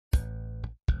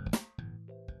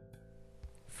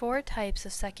Four types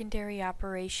of secondary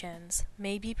operations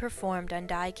may be performed on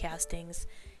die castings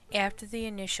after the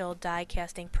initial die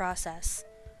casting process: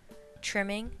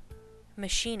 trimming,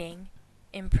 machining,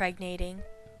 impregnating,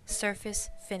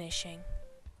 surface finishing.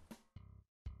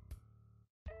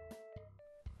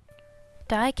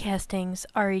 Die castings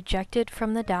are ejected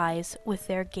from the dies with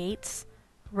their gates,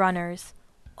 runners,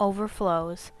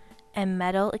 overflows, and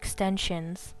metal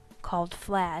extensions, called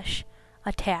flash,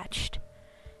 attached,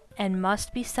 and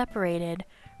must be separated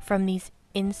from these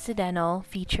incidental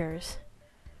features,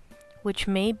 which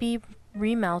may be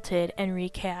remelted and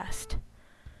recast.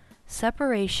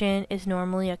 Separation is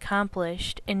normally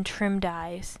accomplished in trim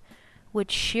dies,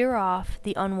 which shear off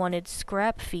the unwanted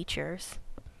scrap features.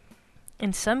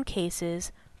 In some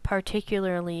cases,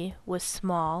 particularly with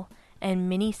small and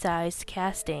mini-sized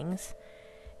castings,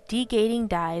 degating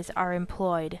dies are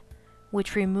employed,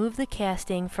 which remove the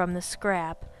casting from the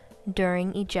scrap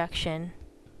during ejection.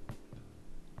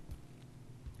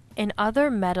 In other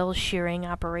metal shearing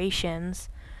operations,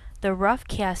 the rough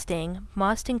casting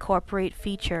must incorporate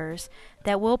features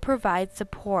that will provide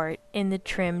support in the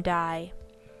trim die.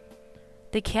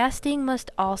 The casting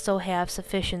must also have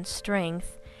sufficient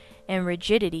strength and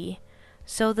rigidity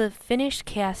so the finished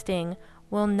casting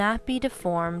will not be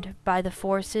deformed by the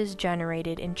forces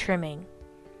generated in trimming.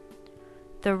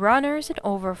 The runners and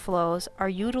overflows are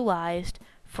utilized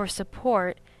for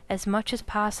support as much as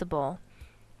possible,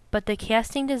 but the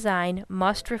casting design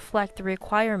must reflect the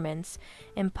requirements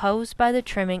imposed by the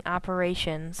trimming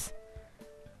operations.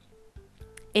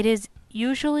 It is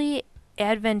usually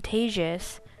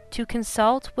advantageous to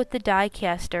consult with the die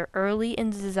caster early in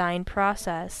the design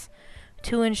process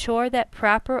to ensure that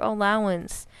proper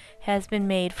allowance has been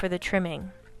made for the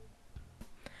trimming.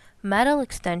 Metal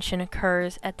extension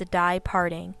occurs at the die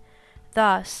parting.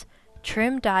 Thus,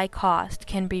 trim die cost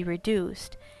can be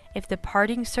reduced if the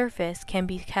parting surface can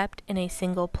be kept in a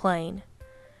single plane.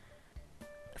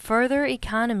 Further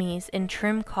economies in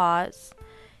trim costs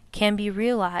can be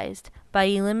realized by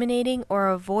eliminating or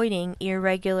avoiding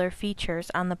irregular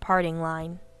features on the parting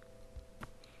line.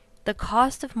 The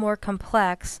cost of more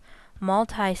complex,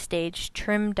 multi-stage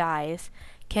trim dies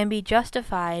can be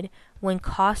justified when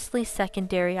costly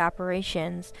secondary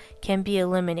operations can be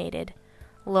eliminated,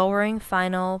 lowering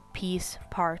final piece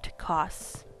part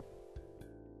costs.